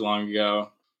property not too long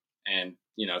ago, and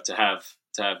to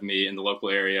have me in the local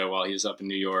area while he was up in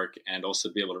New York, and also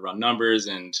be able to run numbers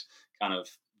and kind of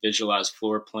visualize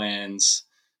floor plans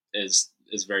is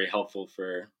very helpful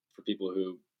for people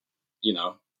who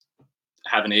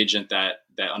have an agent that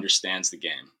understands the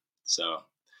game. So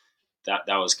that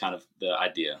was kind of the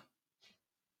idea.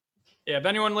 Yeah, if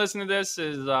anyone listening to this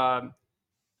is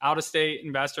out-of-state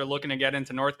investor looking to get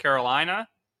into North Carolina,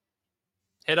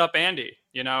 hit up Andy.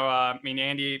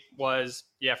 Andy was,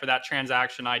 for that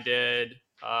transaction I did,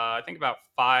 I think about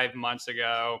 5 months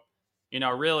ago,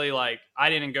 really, like, I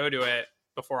didn't go to it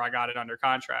before I got it under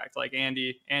contract. Like,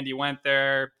 Andy went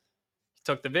there,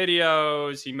 took the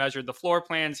videos, he measured the floor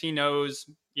plans. He knows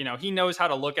how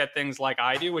to look at things like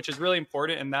I do, which is really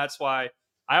important. And that's why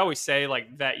I always say,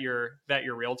 like, vet your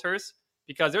realtors,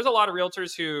 because there's a lot of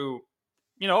realtors who,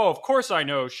 of course I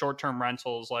know short-term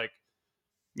rentals. Like,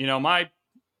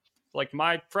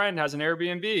 my friend has an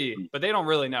Airbnb, but they don't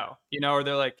really know, or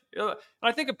they're like, and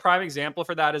I think a prime example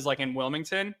for that is like in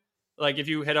Wilmington. Like, if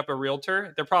you hit up a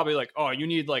realtor, they're probably like, oh, you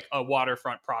need like a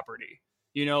waterfront property,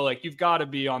 like you've got to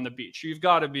be on the beach. You've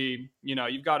got to be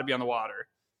on the water.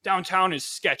 Downtown is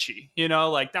sketchy,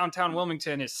 like downtown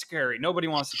Wilmington is scary. Nobody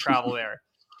wants to travel there.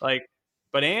 Like,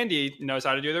 but Andy knows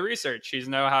how to do the research. He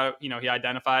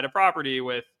identified a property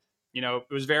with, it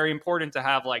was very important to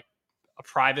have like a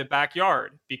private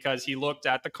backyard, because he looked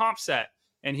at the comp set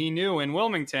and he knew in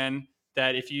Wilmington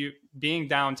that if you being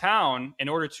downtown, in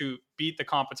order to beat the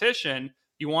competition,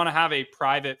 you want to have a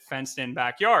private fenced in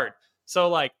backyard. So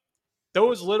like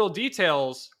those little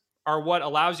details are what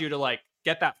allows you to like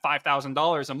get that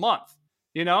 $5,000 a month,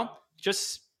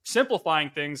 just simplifying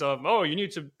things of, oh, you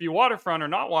need to be waterfront or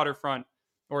not waterfront,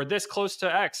 or this close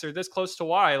to X or this close to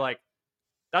Y. Like,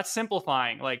 that's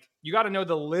simplifying. Like, you got to know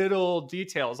the little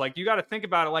details. Like, you got to think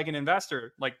about it like an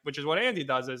investor, like, which is what Andy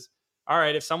does is, all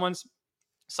right, if someone's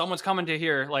coming to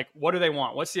here, like, what do they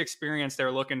want? What's the experience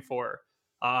they're looking for?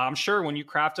 I'm sure when you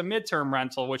craft a midterm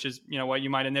rental, which is, what you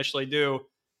might initially do,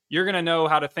 you're going to know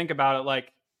how to think about it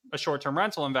like a short-term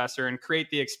rental investor and create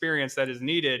the experience that is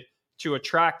needed to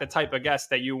attract the type of guests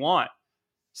that you want.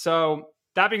 So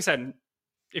that being said,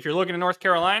 if you're looking in North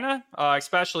Carolina,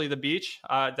 especially the beach,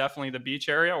 definitely the beach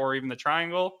area or even the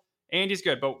Triangle, Andy's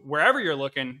good. But wherever you're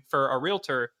looking for a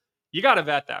realtor, you got to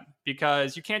vet them,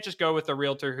 because you can't just go with a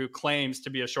realtor who claims to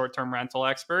be a short-term rental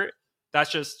expert.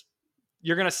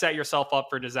 You're going to set yourself up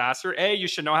for disaster. A, you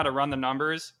should know how to run the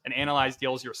numbers and analyze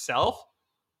deals yourself.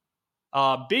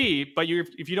 B, but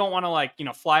if you don't want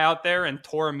to fly out there and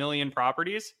tour a million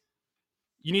properties,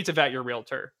 you need to vet your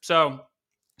realtor. So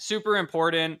super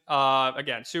important.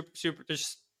 Again, super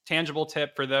just tangible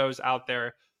tip for those out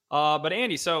there. But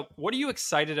Andy, so what are you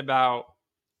excited about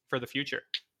for the future?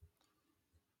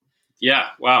 Yeah,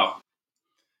 wow.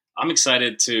 I'm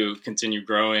excited to continue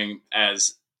growing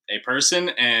as a person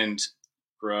and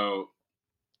grow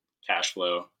cash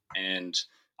flow. And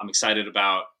I'm excited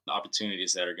about the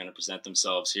opportunities that are going to present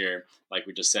themselves here, like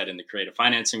we just said, in the creative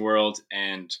financing world.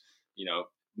 And,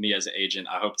 me as an agent,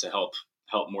 I hope to help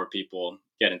more people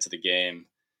get into the game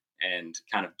and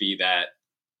kind of be that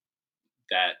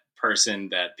person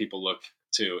that people look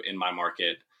to in my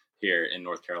market here in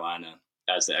North Carolina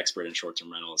as the expert in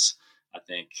short-term rentals. I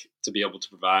think to be able to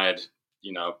provide,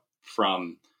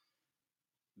 from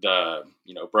the,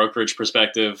 brokerage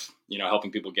perspective,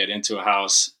 helping people get into a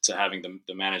house, to having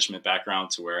the management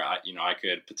background to where I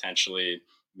could potentially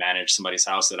manage somebody's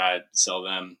house that I sell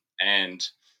them, and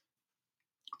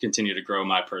continue to grow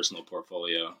my personal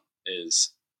portfolio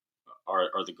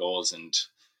are the goals and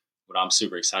what I'm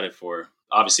super excited for.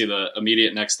 obviously the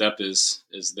immediate next step is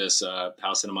this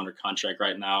house that I'm under contract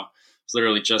right now. It's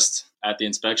literally just at the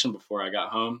inspection before I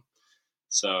got home.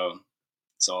 So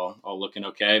it's all looking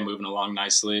okay, moving along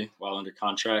nicely while under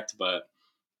contract. But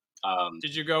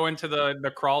did you go into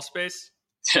the crawl space?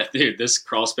 dude, this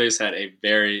crawl space had a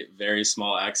very, very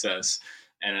small access,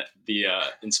 and the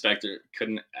inspector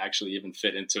couldn't actually even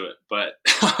fit into it. But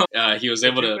he was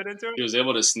able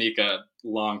to sneak a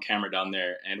long camera down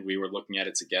there, and we were looking at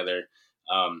it together,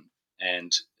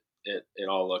 and it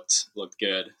all looked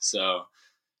good. So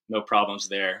no problems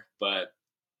there. But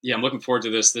yeah, I'm looking forward to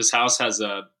this. This house has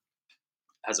a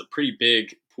pretty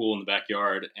big pool in the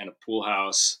backyard and a pool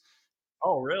house.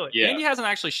 Oh, really? Yeah. Andy hasn't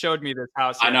actually showed me this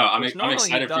house yet. I know. I'm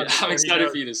excited for you. I'm excited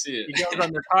for you to see it. He goes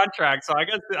under contract, so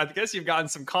I guess you've gotten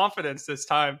some confidence this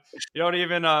time. You don't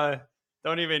even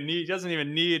need. Doesn't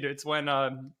even need. It's when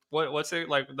what's it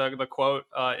like the quote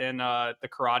in the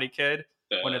Karate Kid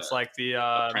when it's like the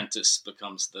apprentice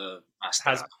becomes the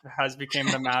master. Has became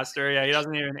the master. Yeah, he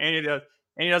doesn't even Andy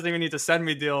doesn't even need to send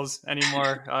me deals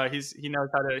anymore. He knows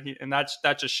how to, and that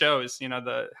just shows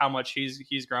how much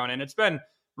he's grown, and it's been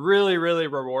really, really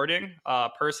rewarding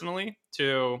personally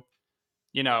to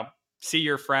see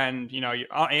your friend.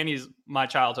 Andy's my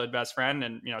childhood best friend,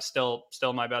 and still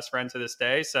my best friend to this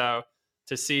day. So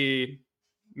to see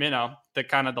the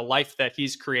kind of the life that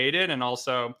he's created, and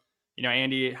also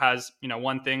Andy has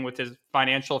one thing with his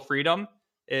financial freedom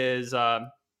is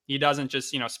he doesn't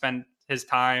just spend his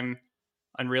time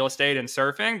on real estate and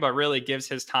surfing, but really gives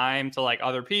his time to like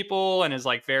other people, and is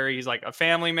like he's like a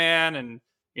family man, and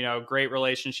great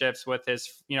relationships with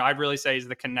his, I'd really say he's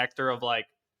the connector of like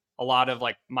a lot of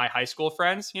like my high school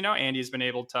friends. Andy's been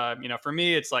able to, for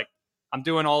me, it's like, I'm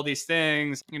doing all these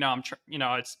things,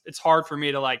 it's hard for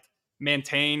me to like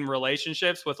maintain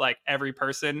relationships with like every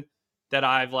person that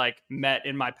I've like met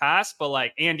in my past, but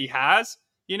like Andy has,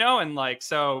 and like,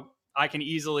 so I can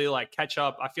easily like catch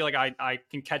up. I feel like I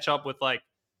can catch up with like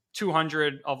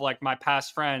 200 of like my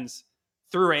past friends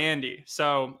through Andy.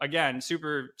 So again,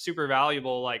 super, super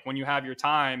valuable. Like when you have your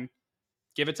time,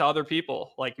 give it to other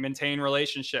people, like maintain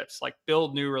relationships, like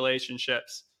build new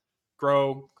relationships,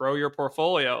 grow your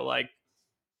portfolio. Like,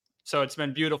 so it's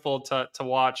been beautiful to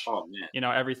watch,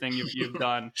 everything you've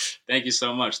done. Thank you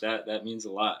so much. That means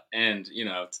a lot. And,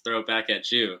 to throw it back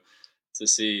at you, to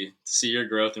see your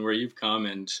growth and where you've come,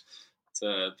 and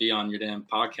to be on your damn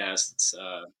podcast.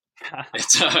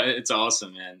 It's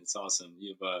awesome, man. It's awesome.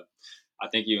 I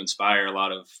think you inspire a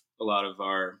lot of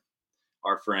our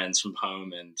friends from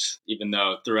home. And even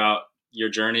though throughout your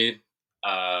journey,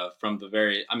 from the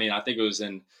very, I think it was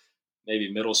in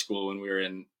maybe middle school when we were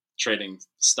in trading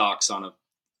stocks on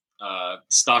a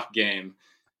stock game,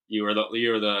 you were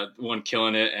the one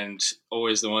killing it, and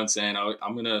always the one saying,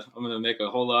 I'm gonna make a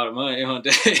whole lot of money one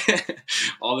day,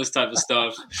 all this type of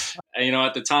stuff. And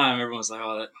at the time, everyone's like,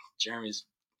 oh, that Jeremy's,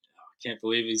 I can't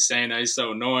believe he's saying that, he's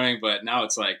so annoying. But now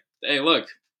it's like, hey, look,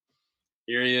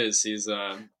 here he is. He's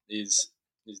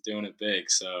doing it big.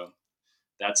 So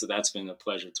that's been a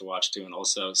pleasure to watch too, and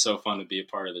also so fun to be a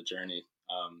part of the journey,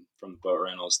 from the boat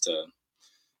rentals to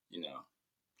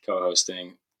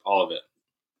co-hosting, all of it.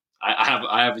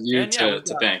 I have you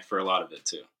to thank for a lot of it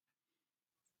too.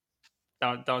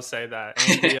 Don't say that.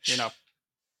 Andy,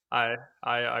 I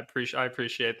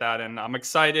appreciate that, and I'm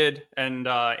excited. And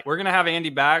we're gonna have Andy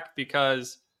back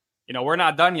because we're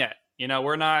not done yet.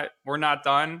 We're not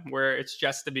done. It's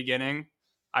just the beginning.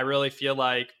 I really feel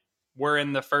like we're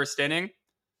in the first inning.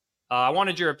 I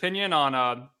wanted your opinion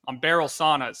on barrel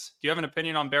saunas. Do you have an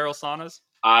opinion on barrel saunas?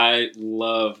 I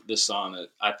love the sauna.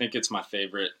 I think it's my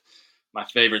favorite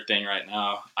thing right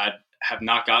now. I have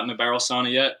not gotten a barrel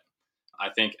sauna yet. I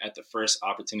think at the first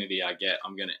opportunity I get,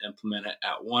 I'm going to implement it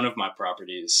at one of my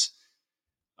properties,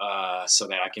 so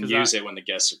that I can use it when the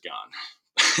guests are gone.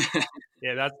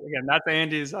 Yeah, that's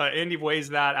Andy's. Andy weighs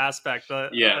that aspect.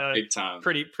 Big time.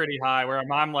 Pretty high. Where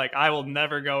I'm like, I will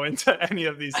never go into any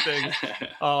of these things.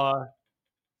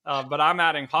 But I'm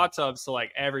adding hot tubs to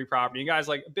like every property. You guys,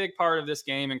 like a big part of this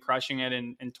game and crushing it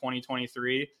in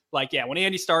 2023. Like, yeah, when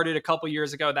Andy started a couple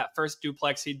years ago, that first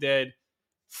duplex he did,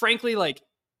 frankly, like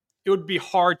it would be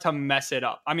hard to mess it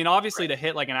up. Obviously to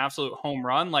hit like an absolute home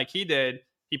run, like he did,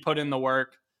 he put in the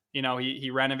work, he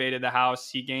renovated the house,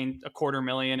 he gained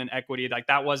 $250,000 in equity. Like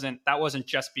that wasn't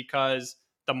just because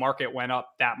the market went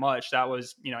up that much. That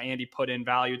was, Andy put in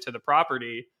value to the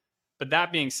property. But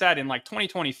that being said, in like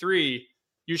 2023,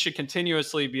 you should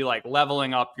continuously be like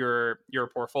leveling up your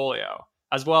portfolio,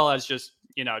 as well as just,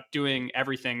 doing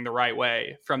everything the right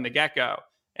way from the get-go.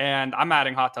 And I'm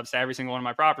adding hot tubs to every single one of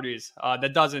my properties.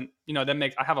 That doesn't,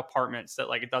 I have apartments that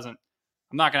like, it doesn't,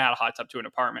 I'm not going to add a hot tub to an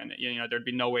apartment. There'd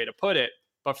be no way to put it.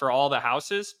 But for all the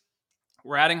houses,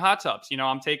 we're adding hot tubs.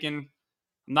 I'm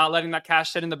not letting that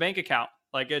cash sit in the bank account.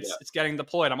 Like it's getting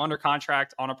deployed. I'm under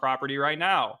contract on a property right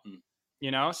now.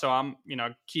 So I'm,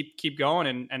 keep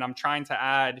going and I'm trying to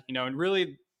add, and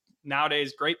really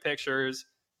nowadays, great pictures,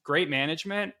 great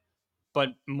management, but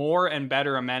more and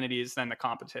better amenities than the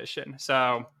competition.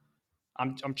 So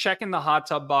I'm checking the hot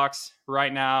tub box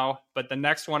right now, but the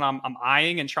next one I'm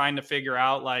eyeing and trying to figure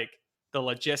out like the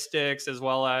logistics as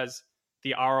well as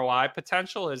the ROI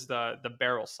potential is the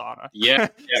barrel sauna. Yeah.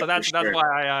 So that's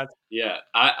why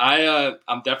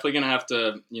I'm definitely gonna have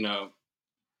to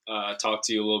talk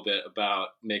to you a little bit about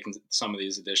making some of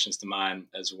these additions to mine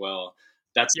as well.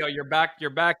 That's your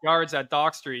backyard's at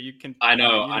Dock Street. You can. I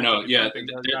know. Yeah,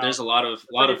 there's a lot of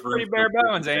room. Pretty bare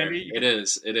bones, Andy. It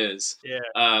is. Yeah.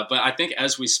 But I think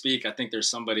as we speak, I think there's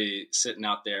somebody sitting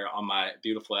out there on my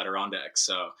beautiful Adirondack.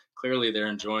 So clearly they're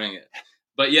enjoying it.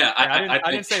 But yeah,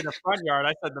 I didn't say the front yard.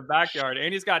 I said the backyard.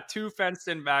 Andy's got 2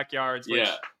 fenced-in backyards, which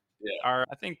are,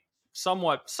 I think,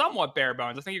 somewhat bare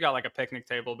bones. I think you got like a picnic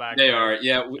table back there. They are.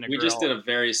 Yeah, we just did a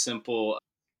very simple.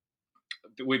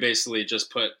 We basically just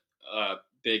put a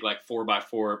big like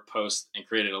 4x4 post and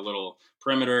created a little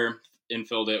perimeter,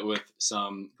 infilled it with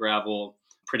some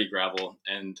pretty gravel,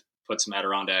 and put some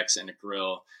Adirondacks and a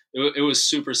grill. It was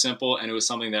super simple, and it was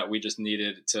something that we just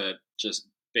needed to just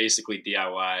basically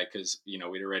DIY because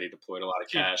we'd already deployed a lot of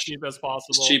cash, cheap as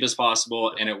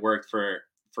possible, and it worked for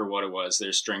what it was.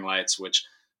 There's string lights, which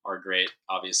are great,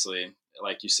 obviously,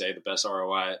 like you say, the best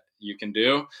ROI you can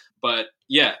do. But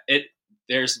yeah,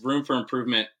 there's room for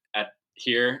improvement at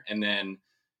here, and then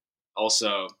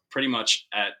also pretty much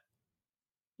at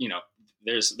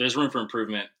there's room for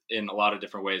improvement in a lot of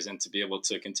different ways, and to be able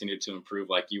to continue to improve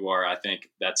like you are, I think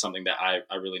that's something that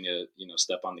I really need to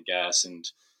step on the gas and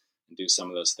do some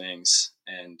of those things.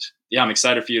 And yeah, I'm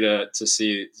excited for you to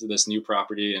see this new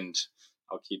property, and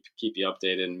I'll keep you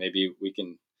updated, and maybe we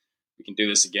can do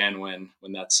this again when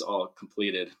that's all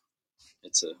completed.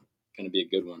 It's going to be a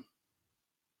good one.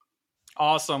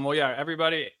 Awesome. Well, yeah,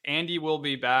 everybody, Andy will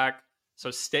be back,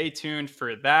 so stay tuned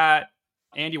for that.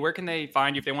 Andy, where can they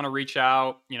find you if they want to reach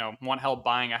out, want help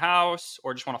buying a house,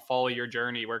 or just want to follow your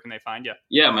journey? Where can they find you?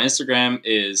 Yeah, my Instagram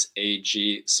is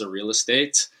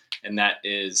agsurrealestate, and that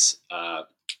is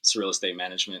Surreal Estate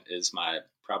Management is my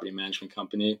property management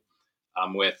company.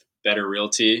 I'm with Better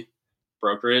Realty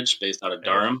Brokerage based out of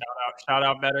Durham. Shout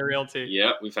out Better Realty.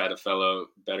 Yeah, we've had a fellow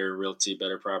Better Realty,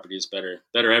 Better Properties, Better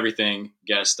Everything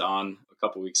guest on a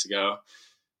couple weeks ago.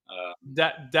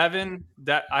 Devin,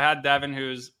 I had Devin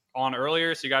who's on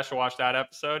earlier, so you guys should watch that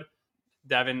episode.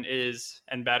 Devin is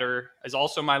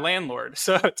also my landlord.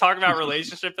 So talk about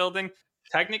relationship building.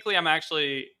 Technically,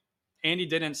 Andy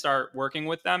didn't start working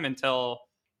with them until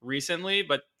recently,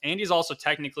 but Andy's also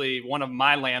technically one of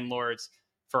my landlords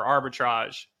for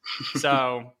arbitrage.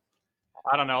 So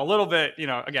I don't know, a little bit,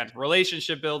 again,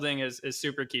 relationship building is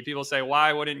super key. People say,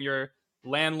 why wouldn't your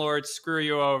landlord screw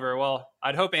you over? Well,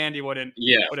 I'd hope Andy wouldn't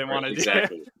want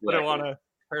to wouldn't want to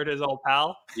hurt his old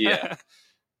pal. Yeah.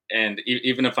 And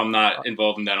even if I'm not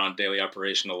involved in that on a daily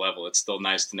operational level, it's still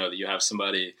nice to know that you have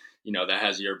somebody, that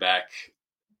has your back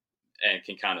and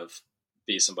can kind of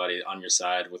be somebody on your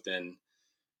side within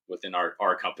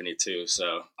our company too.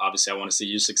 So obviously I want to see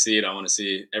you succeed. I want to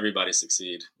see everybody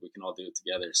succeed. We can all do it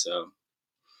together. So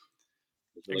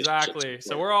exactly.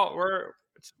 So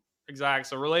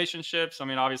So relationships,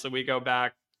 obviously we go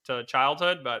back to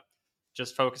childhood, but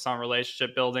just focus on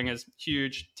relationship building is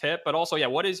huge tip. But also,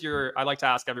 I'd like to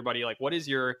ask everybody, like, what is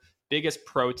your biggest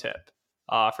pro tip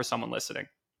for someone listening?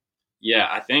 Yeah,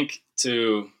 I think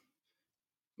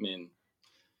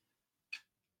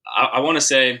I want to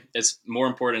say it's more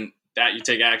important that you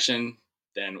take action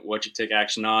than what you take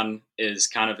action on is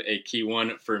kind of a key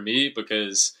one for me,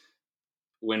 because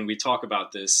when we talk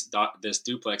about this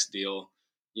duplex deal,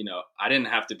 I didn't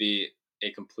have to be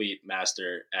a complete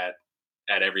master at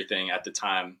everything at the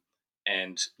time.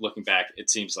 And looking back, it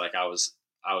seems like I was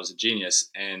a genius.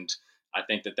 And I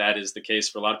think that is the case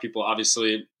for a lot of people.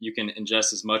 Obviously, you can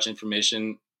ingest as much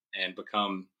information and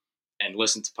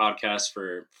listen to podcasts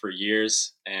for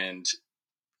years, and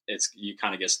you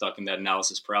kind of get stuck in that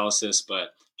analysis paralysis.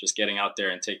 But just getting out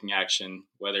there and taking action,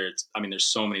 whether it's, there's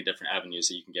so many different avenues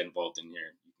that you can get involved in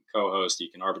here. You can co-host, you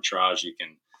can arbitrage, you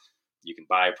can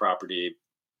buy a property,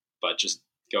 but just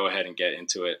go ahead and get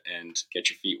into it and get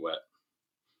your feet wet.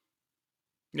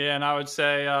 Yeah, and I would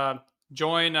say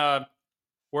join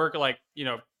work,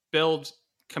 build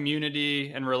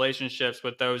community and relationships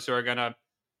with those who are gonna,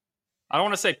 I don't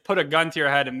want to say put a gun to your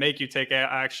head and make you take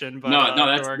action, but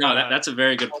that's a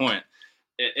very good point.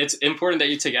 it's important that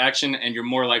you take action, and you're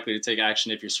more likely to take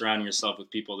action if you're surrounding yourself with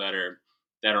people that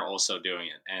are also doing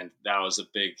it. And that was a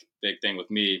big thing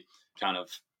with me, kind of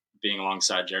being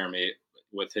alongside Jeremy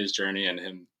with his journey and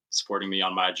him supporting me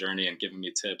on my journey and giving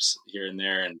me tips here and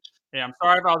there. And yeah, I'm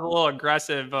sorry if I was a little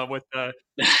aggressive with the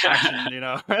action. You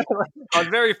know, I was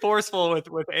very forceful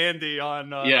with Andy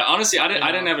on. Yeah, honestly, I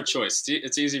didn't have a choice.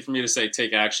 It's easy for me to say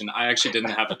take action. I actually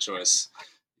didn't have a choice.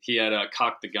 He had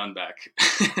cocked the gun back.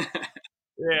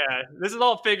 Yeah, this is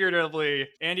all figuratively.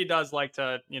 Andy does like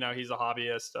to, you know, he's a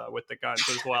hobbyist with the guns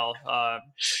as well.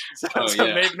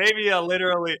 Maybe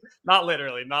literally, not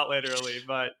literally,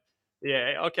 but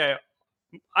yeah, okay.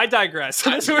 I digress.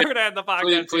 We're going to end the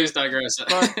podcast. Please digress.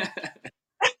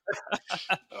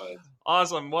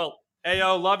 Awesome. Well,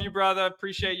 Ayo, love you, brother.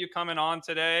 Appreciate you coming on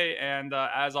today. And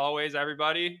as always,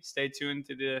 everybody, stay tuned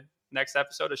to the next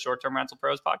episode of Short Term Rental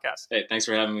Pros Podcast. Hey, thanks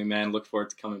for having me, man. Look forward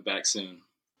to coming back soon.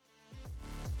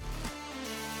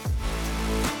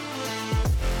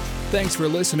 Thanks for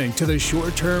listening to the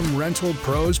Short Term Rental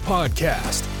Pros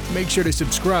Podcast. Make sure to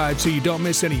subscribe so you don't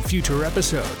miss any future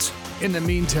episodes. In the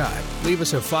meantime, leave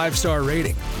us a 5-star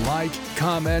rating, like,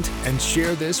 comment, and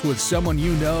share this with someone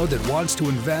you know that wants to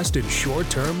invest in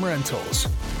short-term rentals.